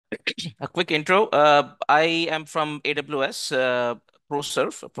A quick intro. I am from AWS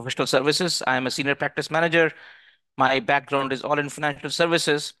ProServe, Professional Services. I am a senior practice manager. My background is all in financial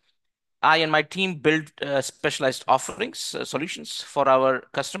services. I and my team build specialized offerings, solutions for our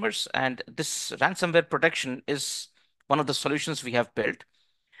customers, and this ransomware protection is one of the solutions we have built.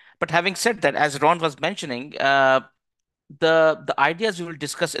 But having said that, as Ron was mentioning, the ideas we will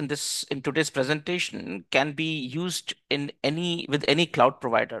discuss in today's presentation can be used in any with any cloud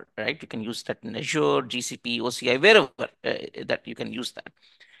provider, right? You can use that in Azure, GCP, OCI, wherever that you can use that.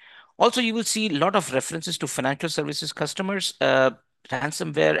 Also, you will see a lot of references to financial services customers.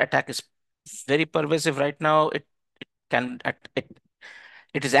 Ransomware attack is very pervasive right now. It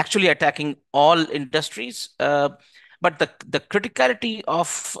is actually attacking all industries. But the criticality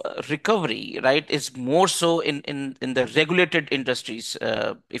of recovery, right, is more so in the regulated industries,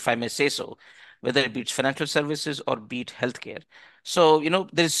 if I may say so, whether it be it's financial services or be it healthcare. So,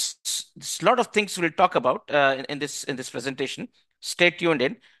 there's a lot of things we'll talk about in this presentation. Stay tuned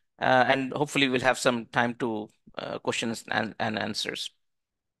in, and hopefully we'll have some time to questions and answers.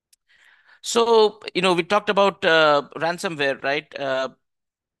 So, we talked about ransomware, right?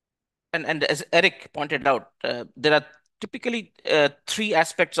 And as Eric pointed out, there are typically three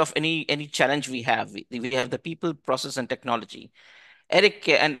aspects of any challenge we have. We have the people, process, and technology. Eric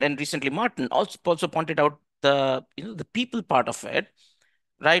and recently Martin also pointed out the people part of it.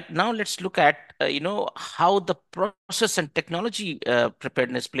 Right now, let's look at how the process and technology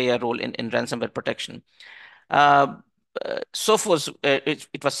preparedness play a role in ransomware protection. Uh, Sophos,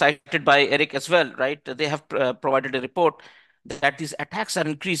 it was cited by Eric as well, right? They have provided a report that these attacks are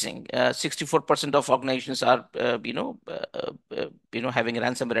increasing. 64% of organizations are, having a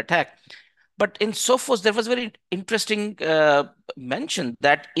ransomware attack. But in Sophos, there was very interesting mention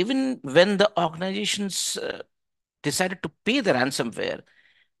that even when the organizations decided to pay the ransomware,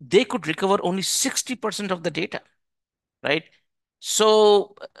 they could recover only 60% of the data, right?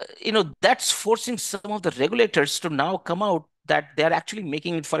 So, that's forcing some of the regulators to now come out that they're actually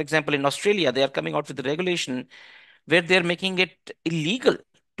making it, for example, in Australia, they are coming out with the regulation where they're making it illegal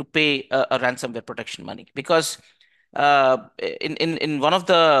to pay a ransomware protection money because in one of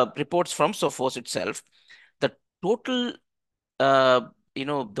the reports from Sophos itself, the total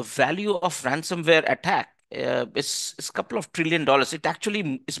the value of ransomware attack is a couple of $1 trillion. It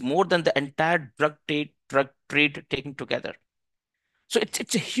actually is more than the entire drug trade taken together. So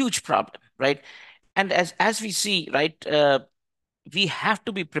it's a huge problem, right? And as we see, right, we have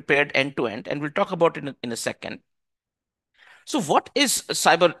to be prepared end to end, and we'll talk about it in a second. So what is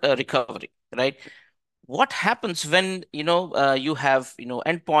cyber recovery, right? What happens when you have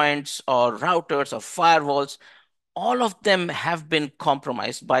endpoints or routers or firewalls? All of them have been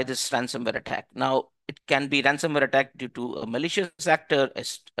compromised by this ransomware attack. Now, it can be ransomware attack due to a malicious actor,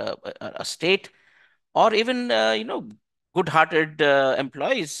 a state, or even good-hearted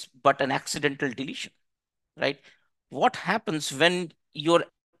employees, but an accidental deletion, right? What happens and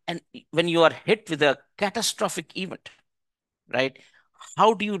when you are hit with a catastrophic event, right?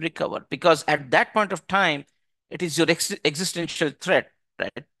 How do you recover? Because at that point of time, it is your existential threat,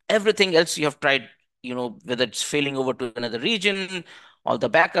 right? Everything else you have tried, whether it's failing over to another region, all the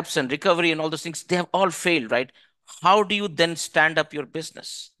backups and recovery and all those things, they have all failed, right? How do you then stand up your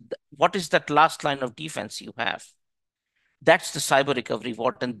business? What is that last line of defense you have? That's the cyber recovery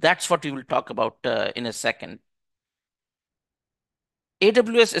what, and that's what we will talk about in a second.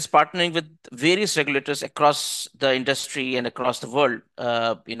 AWS is partnering with various regulators across the industry and across the world,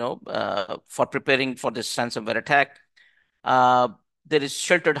 for preparing for this ransomware attack. Uh, there is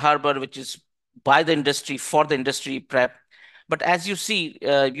Sheltered Harbor, which is by the industry for the industry prep. But as you see,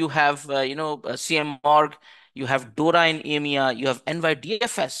 you have CMORG, you have DORA in EMEA, you have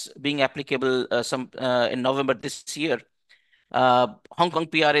NYDFS being applicable some in November this year. Hong Kong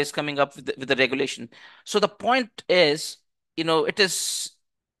PRA is coming up with the regulation. So the point is, it is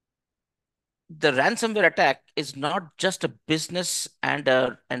the ransomware attack is not just a business and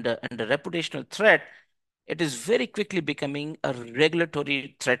a reputational threat. It is very quickly becoming a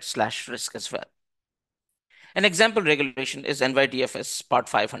regulatory threat slash risk as well. An example regulation is NYDFS Part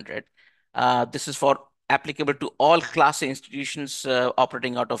 500. This is for applicable to all Class A institutions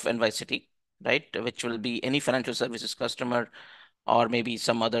operating out of NY City, right? Which will be any financial services customer or maybe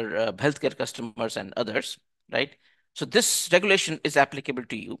some other healthcare customers and others, right? So this regulation is applicable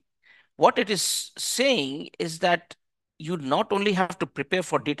to you. What it is saying is that you not only have to prepare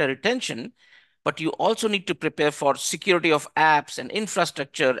for data retention, but you also need to prepare for security of apps and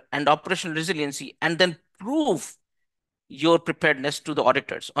infrastructure and operational resiliency, and then prove your preparedness to the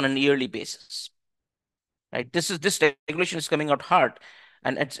auditors on an yearly basis. Right? This regulation is coming out hard.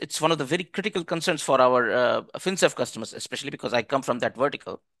 And it's one of the very critical concerns for our FinServ customers, especially because I come from that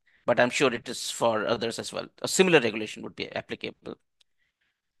vertical. But I'm sure it is for others as well. A similar regulation would be applicable.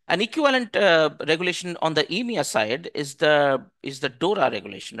 An equivalent regulation on the EMEA side is the DORA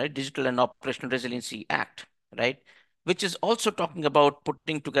regulation, right? Digital and Operational Resiliency Act, right? Which is also talking about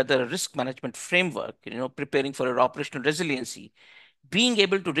putting together a risk management framework, preparing for your operational resiliency, being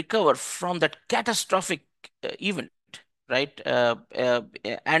able to recover from that catastrophic event, right?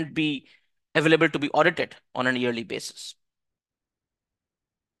 And be available to be audited on an yearly basis.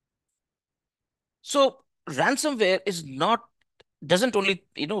 So ransomware is not doesn't only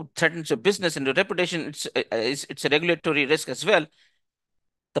threatens your business and your reputation. It's a regulatory risk as well.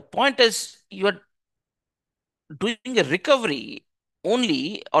 The point is you are doing a recovery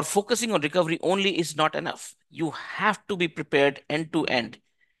only or focusing on recovery only is not enough. You have to be prepared end to end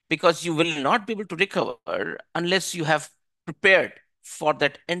because you will not be able to recover unless you have prepared for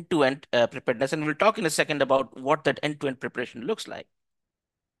that end to end preparedness. And we'll talk in a second about what that end to end preparation looks like.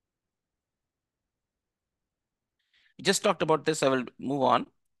 We just talked about this. I will move on.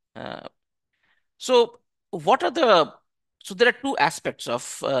 Uh, So, what are the so there are two aspects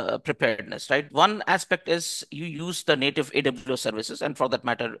of preparedness, right? One aspect is you use the native AWS services, and for that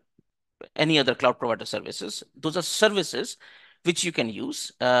matter, any other cloud provider services. Those are services which you can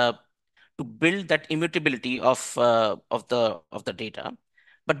use to build that immutability of the data.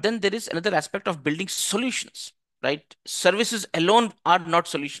 But then there is another aspect of building solutions, right? Services alone are not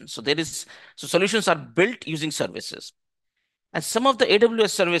solutions. So solutions are built using services. And some of the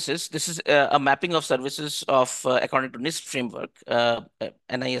AWS services, this is a mapping of services of according to NIST framework,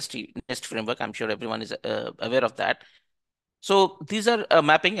 NIST NIST framework. I'm sure everyone is aware of that. So these are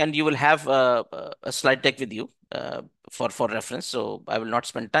mapping, and you will have a slide deck with you for reference. So I will not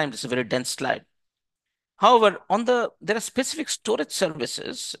spend time. This is a very dense slide. However, there are specific storage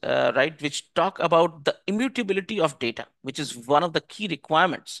services, right, which talk about the immutability of data, which is one of the key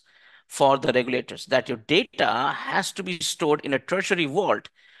requirements for the regulators, that your data has to be stored in a tertiary vault,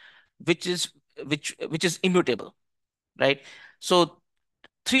 which is which is immutable, right? So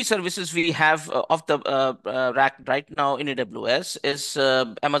three services we have off the rack right now in AWS is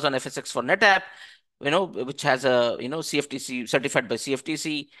Amazon FSx for NetApp, which has a CFTC certified by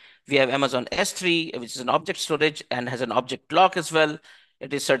CFTC. We have Amazon S3, which is an object storage and has an object lock as well.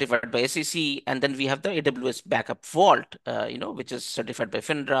 It is certified by SEC, and then we have the AWS Backup Vault, which is certified by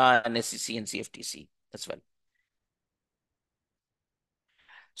FINRA and SEC and CFTC as well.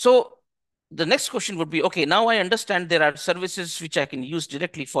 So the next question would be, okay, now I understand there are services which I can use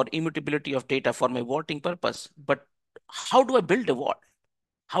directly for immutability of data for my vaulting purpose, but how do I build a vault?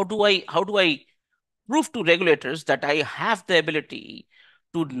 How do I prove to regulators that I have the ability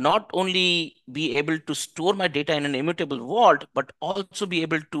to not only be able to store my data in an immutable vault, but also be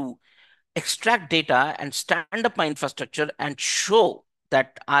able to extract data and stand up my infrastructure and show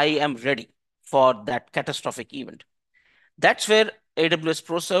that I am ready for that catastrophic event? That's where AWS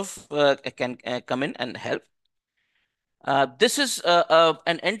ProServe can come in and help. This is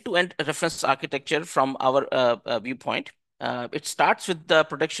an end-to-end reference architecture from our viewpoint. It starts with the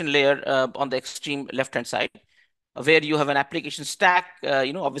protection layer on the extreme left-hand side, where you have an application stack,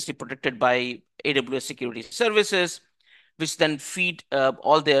 obviously protected by AWS security services, which then feed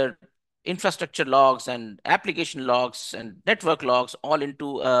all their infrastructure logs and application logs and network logs all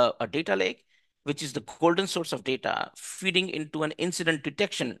into a data lake, which is the golden source of data, feeding into an incident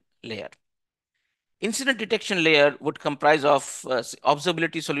detection layer. Incident detection layer would comprise of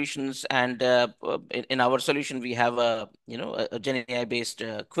observability solutions, and in our solution we have a Gen AI based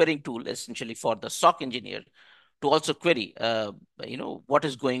querying tool essentially for the SOC engineer to also query what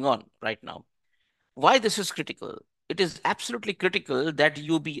is going on right now. Why this is critical? It is absolutely critical that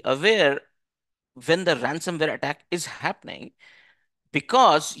you be aware when the ransomware attack is happening,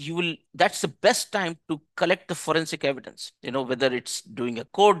 because that's the best time to collect the forensic evidence, whether it's doing a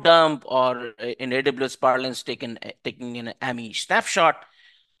code dump or in AWS parlance taking an AMI snapshot.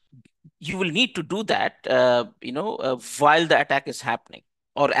 You will need to do that while the attack is happening,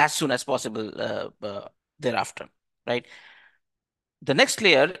 or as soon as possible thereafter, right? The next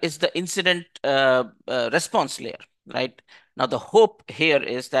layer is the incident response layer, right? Now, the hope here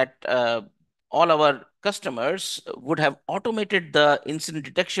is that all our customers would have automated the incident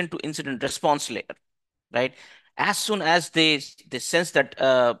detection to incident response layer, right? As soon as they sense that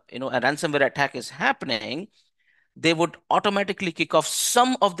a ransomware attack is happening, they would automatically kick off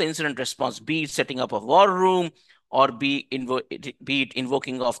some of the incident response, be it setting up a war room, or be it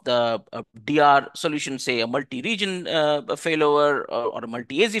invoking of the DR solution, say a multi-region failover, or a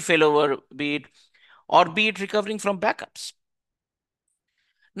multi-AZ failover, or be it recovering from backups.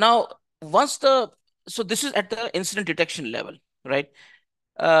 Now, once the so this is at the incident detection level, right?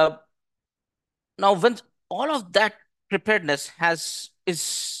 Uh, Now, when all of that preparedness has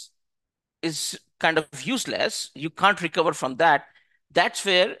is kind of useless, you can't recover from that. That's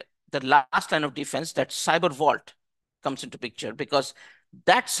where the last line of defense, that cyber vault, comes into picture, because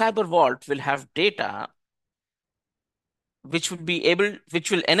that cyber vault will have data which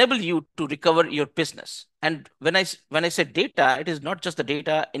will enable you to recover your business. And when I say data, it is not just the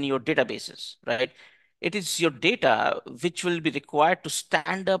data in your databases, right? It is your data which will be required to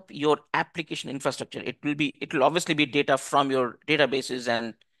stand up your application infrastructure. It will obviously be data from your databases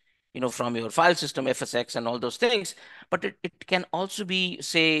and from your file system, FSX, and all those things. But it can also be,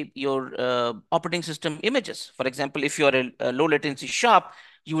 say, your operating system images. For example, if you're a low latency shop,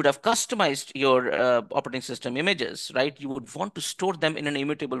 you would have customized your operating system images, right? You would want to store them in an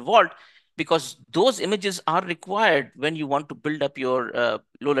immutable vault, because those images are required when you want to build up your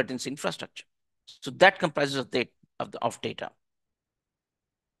low latency infrastructure. So that comprises of data.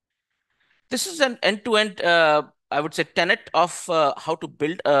 This is an end-to-end, I would say, tenet of how to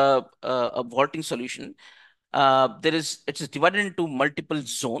build a vaulting solution. It is divided into multiple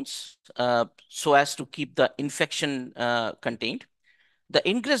zones, so as to keep the infection contained. The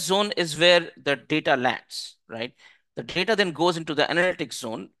ingress zone is where the data lands, right? The data then goes into the analytics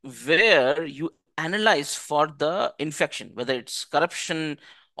zone, where you analyze for the infection, whether it's corruption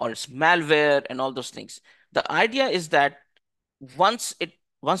or it's malware and all those things. The idea is that once it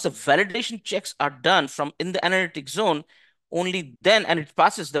once the validation checks are done from in the analytics zone, only then, and it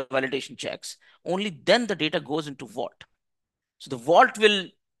passes the validation checks, only then the data goes into vault. So the vault will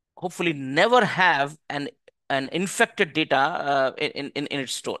hopefully never have an infected data in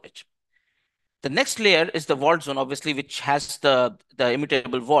its storage. The next layer is the vault zone, obviously, which has the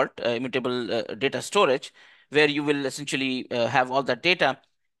immutable vault, immutable data storage, where you will essentially have all that data.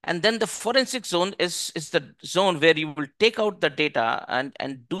 And then the forensic zone is the zone where you will take out the data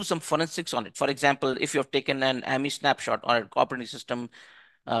and do some forensics on it. For example, if you have taken an AMI snapshot or an operating system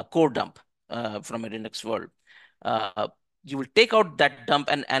core dump from a Linux world, uh, you will take out that dump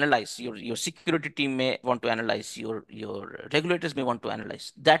and analyze. Your security team may want to analyze. Your regulators may want to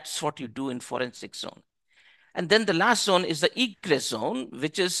analyze. That's what you do in forensic zone. And then the last zone is the egress zone,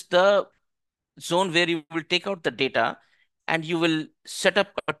 which is the zone where you will take out the data and you will set up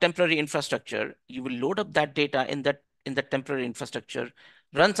a temporary infrastructure. You will load up that data in that temporary infrastructure,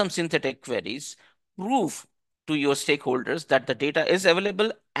 run some synthetic queries, prove to your stakeholders that the data is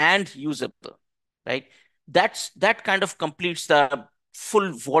available and usable, right? That kind of completes the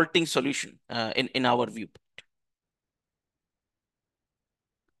full vaulting solution in our view.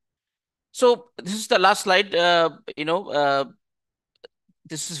 So this is the last slide.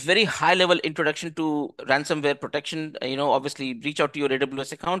 This is very high level introduction to ransomware protection. Obviously, reach out to your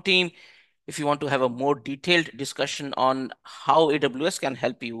AWS account team if you want to have a more detailed discussion on how AWS can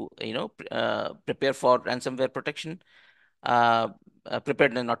help you, prepare for ransomware protection, uh,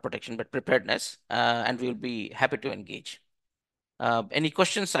 preparedness, not protection, but preparedness, and we'll be happy to engage. Any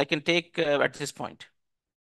questions I can take at this point?